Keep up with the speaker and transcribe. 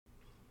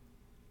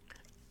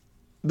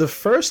The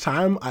first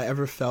time I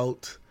ever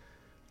felt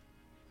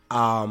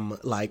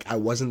like I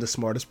wasn't the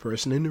smartest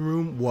person in the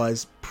room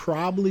was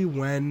probably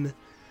when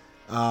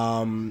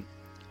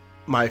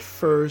my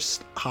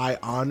first high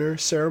honor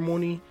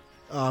ceremony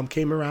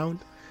came around.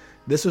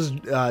 This was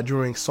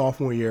during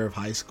sophomore year of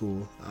high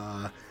school.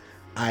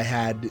 I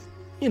had,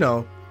 you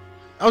know,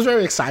 I was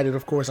very excited,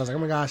 of course. I was like, oh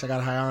my gosh, I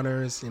got high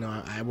honors.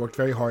 I worked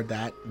very hard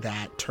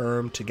that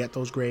term to get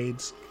those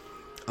grades.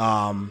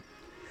 And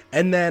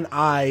then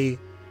I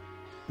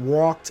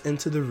walked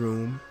into the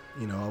room.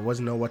 I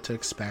wasn't know what to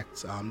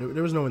expect.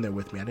 There was no one there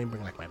with me. I didn't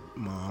bring like my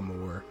mom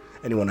or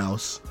anyone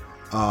else.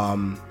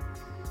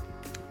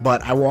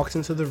 But I walked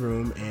into the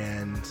room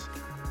and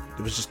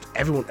it was just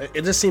everyone.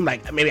 It just seemed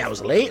like maybe I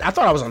was late. I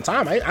thought I was on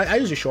time. I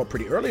usually show up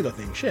pretty early to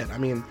things. Shit. I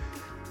mean,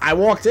 I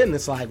walked in and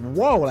it's like,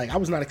 whoa, like I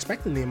was not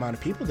expecting the amount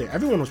of people there.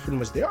 Everyone was pretty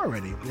much there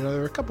already. There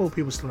were a couple of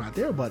people still not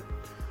there, but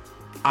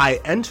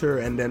I enter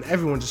and then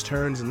everyone just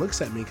turns and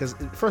looks at me because,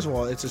 first of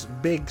all, it's this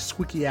big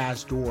squeaky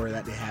ass door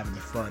that they have in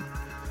the front.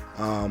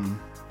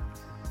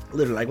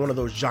 Literally like one of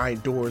those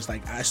giant doors.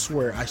 Like I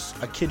swear, I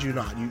kid you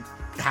not, you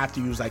have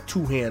to use like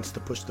two hands to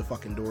push the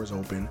fucking doors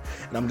open.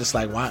 And I'm just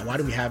like, why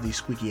do we have these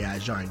squeaky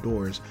ass giant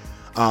doors?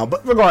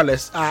 But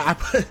regardless,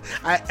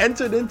 I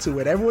entered into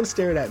it. Everyone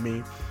stared at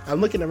me.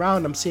 I'm looking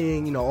around. I'm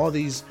seeing, all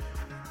these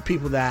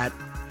people that,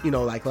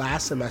 like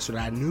last semester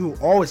that I knew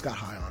always got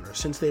high honors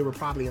since they were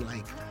probably in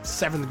like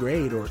 7th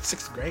grade or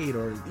 6th grade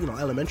or,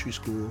 elementary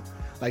school.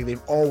 Like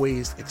they've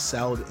always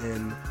excelled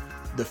in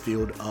the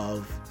field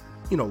of,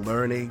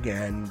 learning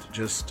and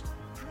just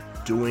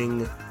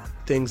doing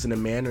things in a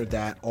manner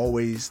that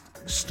always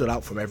stood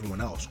out from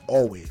everyone else,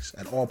 always,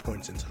 at all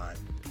points in time.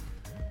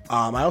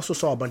 I also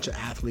saw a bunch of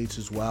athletes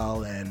as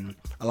well and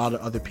a lot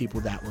of other people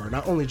that were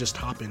not only just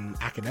top in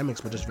academics,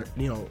 but just,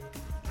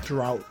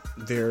 throughout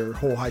their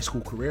whole high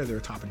school career, they were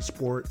top in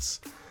sports,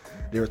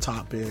 they were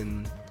top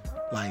in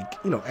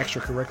like,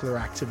 extracurricular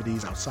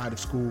activities outside of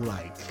school,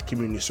 like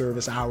community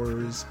service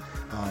hours,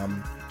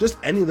 just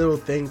any little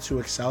thing to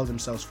excel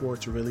themselves for,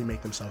 to really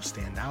make themselves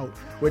stand out,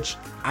 which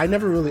I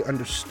never really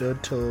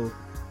understood till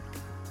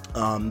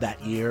that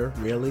year,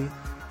 really,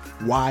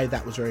 why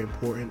that was very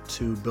important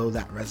to build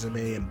that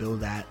resume and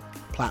build that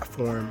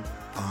platform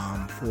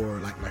for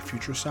like my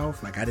future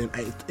self. Like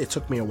it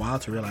took me a while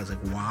to realize like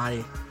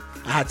why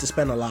I had to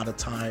spend a lot of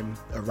time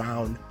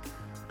around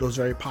those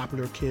very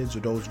popular kids or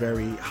those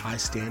very high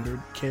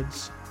standard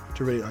kids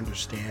to really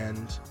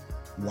understand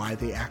why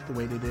they act the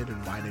way they did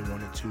and why they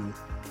wanted to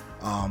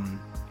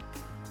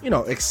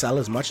excel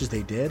as much as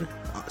they did.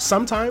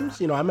 Sometimes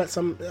I met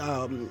some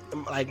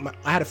I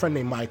had a friend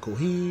named Michael.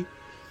 He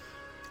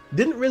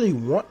didn't really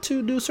want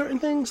to do certain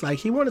things. Like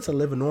he wanted to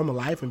live a normal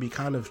life and be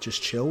kind of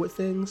just chill with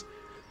things,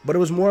 but it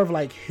was more of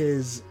like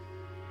his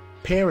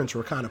parents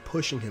were kind of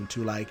pushing him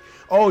to like,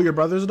 oh, your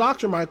brother's a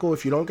doctor, Michael.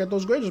 If you don't get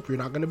those grades up, you're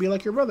not going to be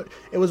like your brother.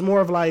 It was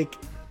more of like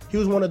he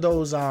was one of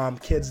those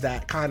kids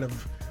that kind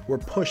of were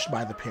pushed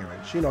by the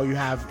parents. You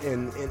have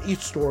in each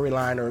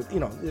storyline or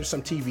there's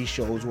some TV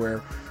shows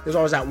where there's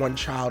always that one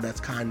child that's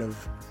kind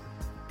of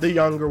the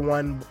younger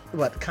one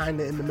but kind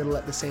of in the middle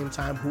at the same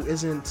time, who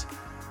isn't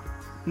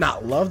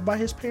not loved by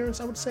his parents,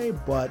 I would say,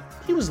 but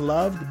he was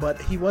loved, but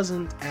he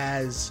wasn't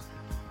as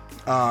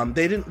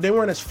they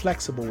weren't as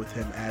flexible with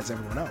him as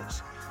everyone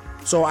else.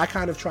 So I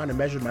kind of trying to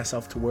measure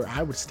myself to where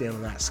I would stand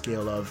on that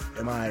scale of,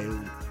 am I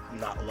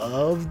not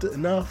loved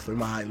enough?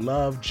 Am I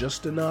loved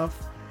just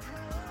enough?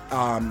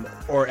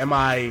 Or am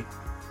I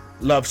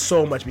loved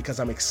so much because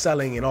I'm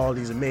excelling in all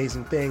these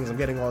amazing things? I'm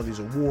getting all these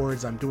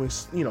awards. I'm doing,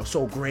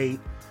 so great.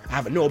 I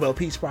have a Nobel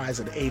Peace Prize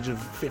at the age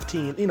of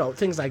 15,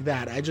 things like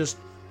that. I just,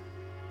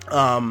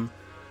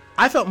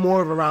 I felt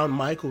more of around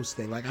Michael's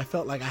thing. Like I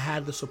felt like I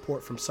had the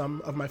support from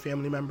some of my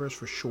family members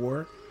for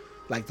sure,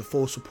 like the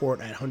full support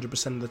at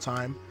 100% of the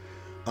time.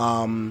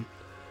 And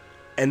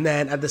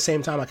then at the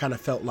same time, I kind of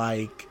felt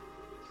like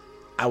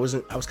I was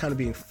kind of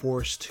being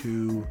forced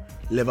to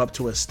live up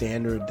to a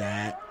standard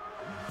that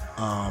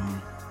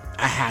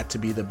I had to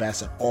be the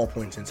best at all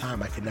points in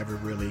time. I could never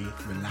really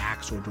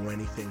relax or do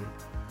anything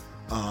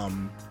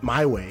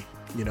my way,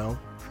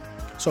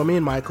 So me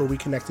and Michael, we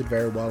connected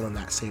very well on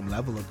that same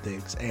level of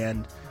things.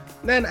 And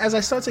then as I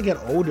start to get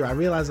older, I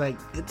realized like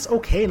it's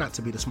okay not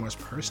to be the smartest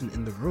person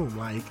in the room.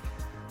 Like,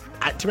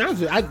 to be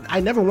honest with you, I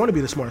never want to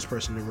be the smartest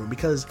person in the room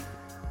because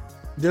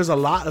there's a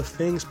lot of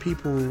things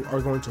people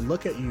are going to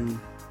look at you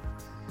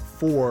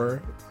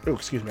for. Oh,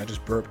 excuse me, I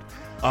just burped.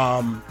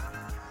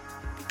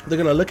 They're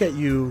gonna look at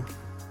you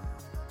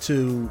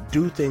to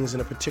do things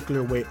in a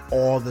particular way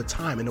all the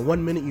time, and the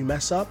 1 minute you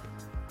mess up,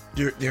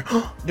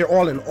 they're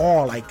all in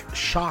awe, like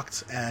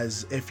shocked,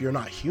 as if you're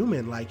not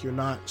human, like you're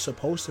not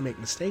supposed to make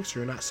mistakes, or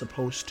you're not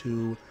supposed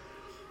to,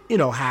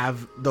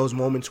 have those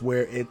moments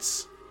where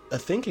it's a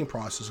thinking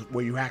process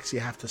where you actually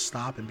have to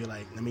stop and be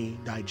like, let me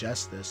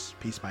digest this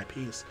piece by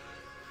piece.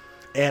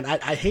 And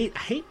I hate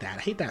that.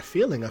 I hate that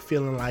feeling of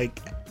feeling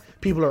like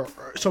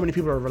so many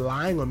people are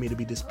relying on me to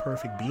be this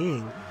perfect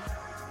being,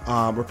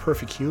 or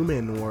perfect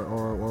human,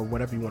 or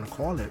whatever you want to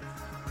call it.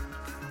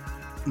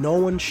 No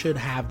one should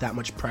have that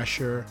much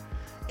pressure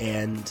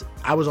And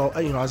I was all,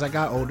 as I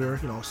got older,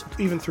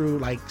 even through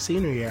like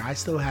senior year, I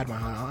still had my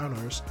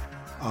honors,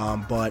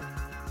 but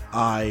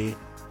I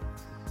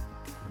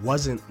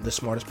wasn't the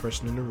smartest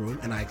person in the room,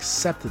 and I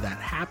accepted that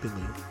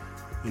happily.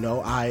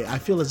 I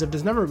feel as if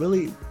there's never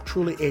really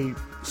truly a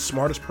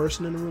smartest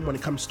person in the room when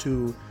it comes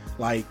to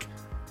like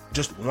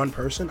just one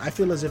person. I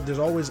feel as if there's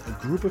always a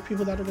group of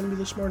people that are going to be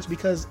the smartest,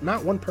 because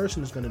not one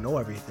person is going to know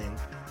everything.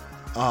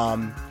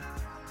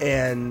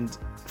 And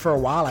for a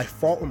while I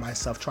fought with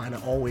myself trying to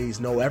always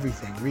know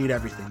everything, read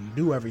everything,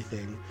 do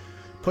everything,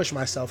 push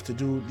myself to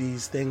do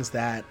these things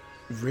that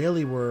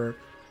really were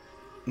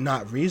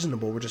not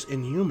reasonable, were just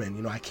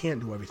inhuman. I can't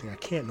do everything, I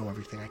can't know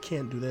everything, I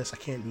can't do this, I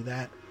can't do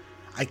that.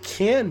 I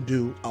can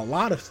do a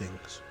lot of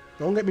things.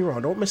 Don't get me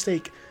wrong, don't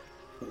mistake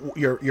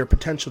your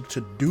potential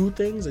to do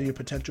things or your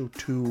potential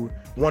to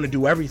want to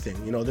do everything.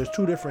 There's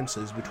two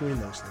differences between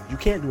those things. You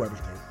can't do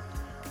everything.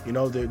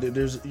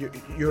 There's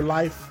your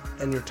life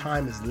and your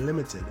time is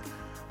limited,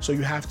 so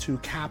you have to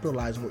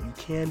capitalize on what you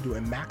can do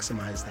and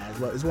maximize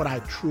that. Is what I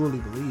truly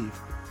believe,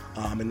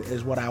 and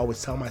is what I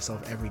always tell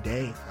myself every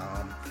day.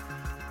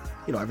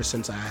 Ever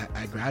since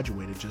I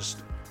graduated,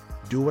 just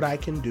do what I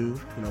can do.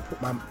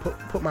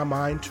 Put my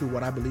mind to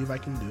what I believe I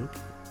can do.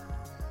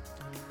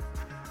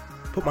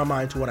 Put my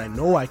mind to what I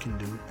know I can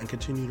do, and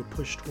continue to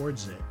push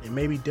towards it. It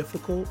may be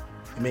difficult.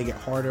 It may get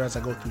harder as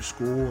I go through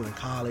school and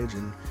college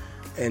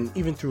and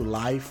even through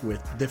life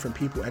with different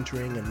people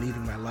entering and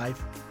leaving my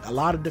life. A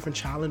lot of different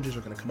challenges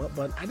are going to come up,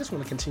 but I just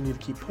want to continue to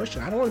keep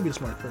pushing. I don't want to be the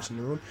smartest person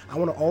in the room. I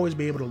want to always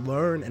be able to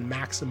learn and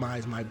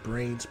maximize my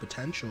brain's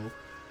potential.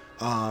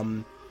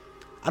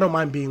 I don't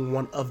mind being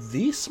one of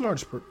the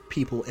smartest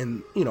people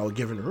in, a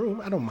given room.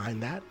 I don't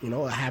mind that.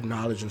 I have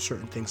knowledge in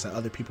certain things that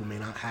other people may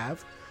not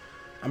have.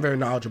 I'm very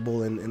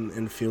knowledgeable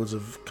in fields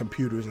of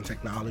computers and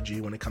technology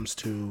when it comes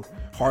to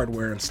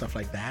hardware and stuff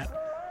like that.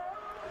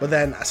 But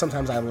then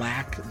sometimes I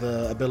lack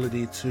the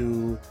ability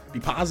to be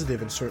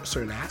positive in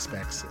certain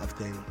aspects of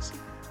things.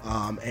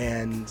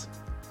 And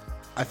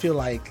I feel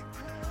like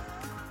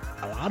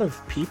a lot of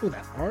people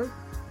that aren't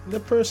the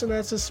person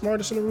that's the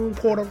smartest in the room,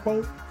 quote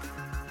unquote,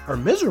 are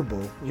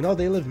miserable.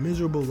 They live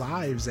miserable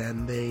lives,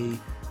 and they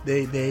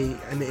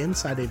on the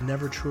inside, they've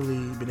never truly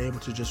been able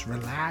to just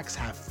relax,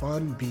 have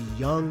fun, be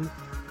young,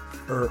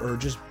 or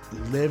just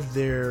live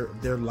their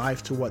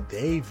life to what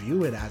they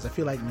view it as. I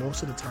feel like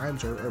most of the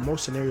times, or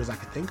most scenarios I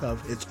could think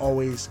of, it's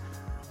always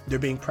they're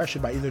being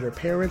pressured by either their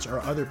parents or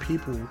other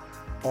people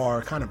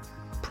are kind of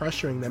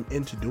pressuring them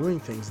into doing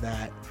things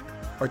that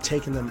are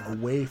taking them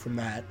away from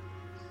that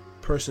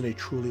person they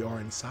truly are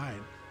inside.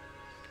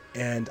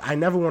 And I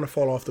never want to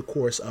fall off the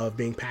course of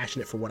being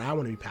passionate for what I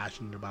want to be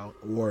passionate about,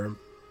 or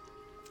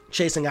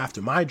chasing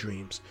after my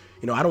dreams.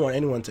 I don't want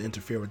anyone to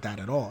interfere with that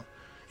at all.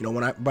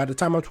 By the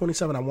time I'm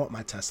 27, I want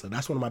my Tesla.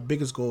 That's one of my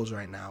biggest goals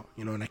right now.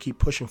 And I keep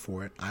pushing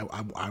for it. I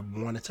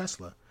want a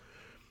Tesla.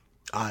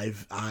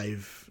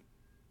 I've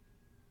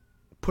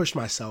pushed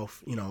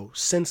myself,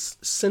 since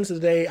the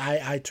day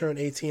I turned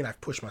 18,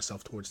 I've pushed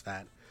myself towards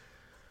that.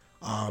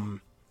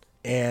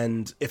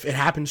 And if it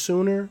happens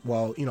sooner,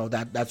 well,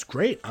 that's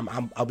great.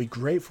 I'll be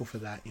grateful for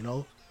that,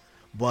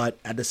 But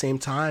at the same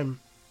time,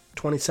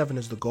 27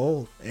 is the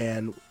goal,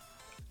 and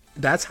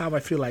that's how I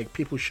feel like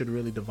people should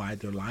really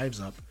divide their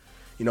lives up.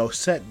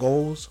 Set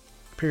goals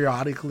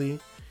periodically.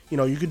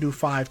 You could do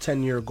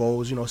 5-10 year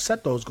goals.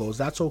 Set those goals.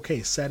 That's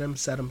okay. Set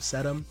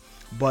them.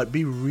 But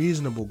be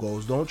reasonable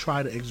goals. Don't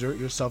try to exert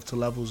yourself to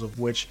levels of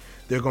which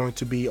they're going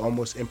to be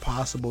almost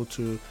impossible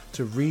to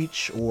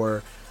reach,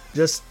 or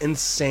just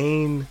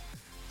insane,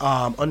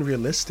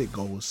 unrealistic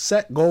goals.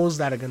 Set goals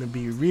that are going to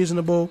be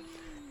reasonable,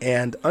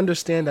 and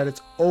understand that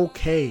it's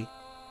okay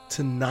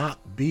to not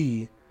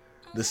be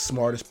the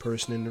smartest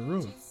person in the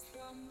room.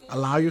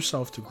 Allow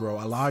yourself to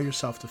grow, allow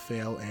yourself to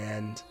fail.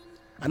 And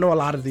I know a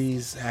lot of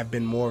these have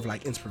been more of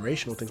like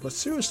inspirational things, but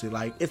seriously,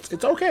 like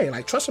it's okay.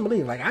 Like, trust and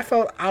believe. Like, I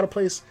felt out of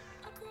place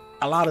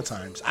a lot of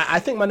times. I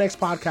think my next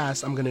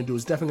podcast I'm gonna do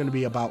is definitely gonna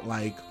be about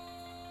like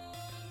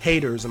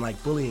haters and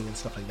like bullying and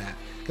stuff like that,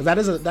 because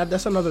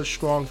that's another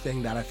strong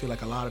thing that I feel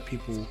like a lot of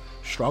people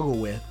struggle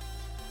with.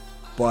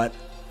 But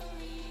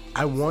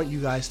I want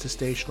you guys to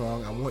stay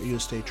strong. I want you to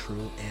stay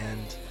true,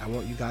 and I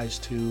want you guys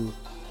to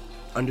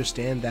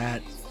understand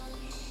that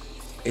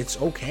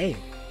it's okay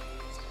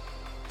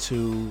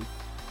to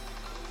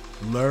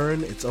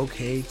learn. It's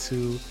okay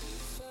to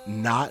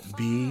not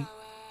be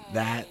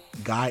that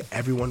guy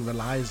everyone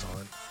relies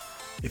on.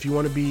 If you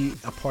want to be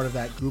a part of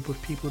that group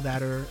of people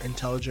that are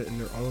intelligent in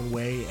their own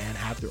way and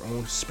have their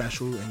own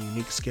special and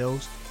unique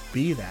skills,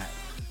 be that.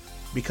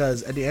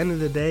 Because at the end of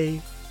the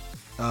day,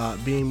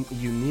 being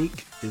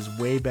unique is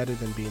way better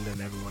than being than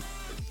everyone.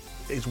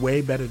 It's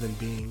way better than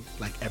being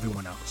like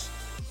everyone else.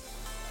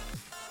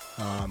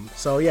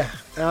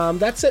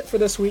 That's it for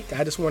this week.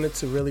 I just wanted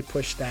to really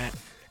push that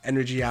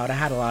energy out. I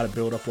had a lot of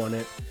build up on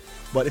it.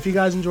 But if you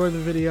guys enjoyed the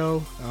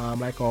video,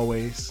 like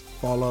always,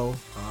 follow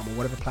on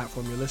whatever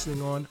platform you're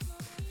listening on.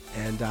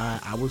 And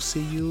I will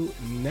see you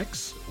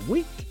next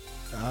week.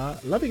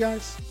 Love you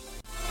guys.